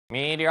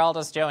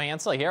Meteorologist Joe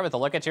Hansel here with a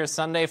look at your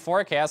Sunday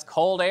forecast.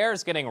 Cold air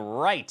is getting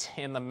right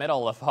in the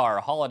middle of our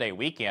holiday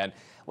weekend.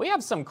 We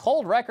have some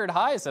cold record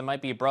highs that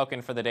might be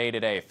broken for the day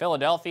today.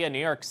 Philadelphia, New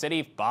York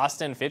City,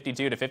 Boston,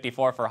 52 to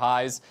 54 for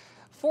highs.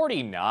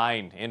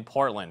 49 in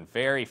Portland,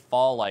 very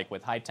fall-like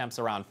with high temps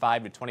around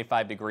 5 to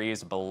 25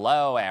 degrees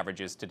below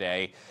averages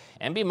today.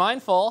 And be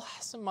mindful,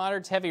 some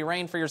moderate to heavy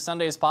rain for your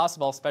Sunday is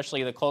possible,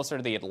 especially the closer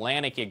to the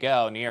Atlantic you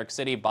go. New York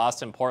City,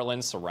 Boston,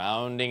 Portland,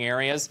 surrounding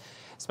areas,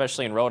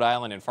 especially in Rhode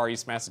Island and Far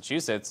East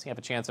Massachusetts. You have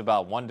a chance of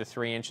about 1 to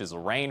 3 inches of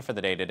rain for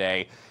the day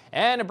today.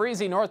 And a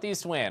breezy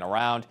northeast wind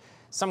around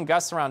some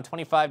gusts around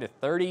 25 to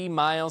 30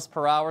 miles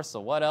per hour. So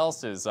what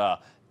else is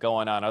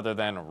going on other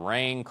than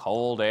rain,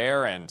 cold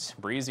air, and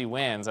breezy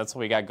winds? That's what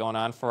we got going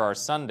on for our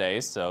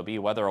Sundays, so be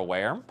weather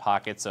aware.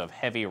 Pockets of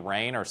heavy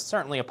rain are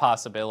certainly a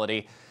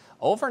possibility.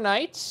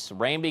 Overnight,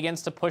 rain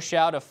begins to push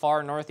out of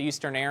far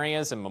northeastern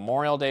areas, and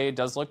Memorial Day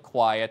does look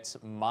quiet,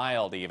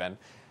 mild even.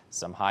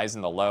 Some highs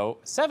in the low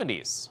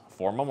 70s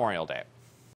for Memorial Day.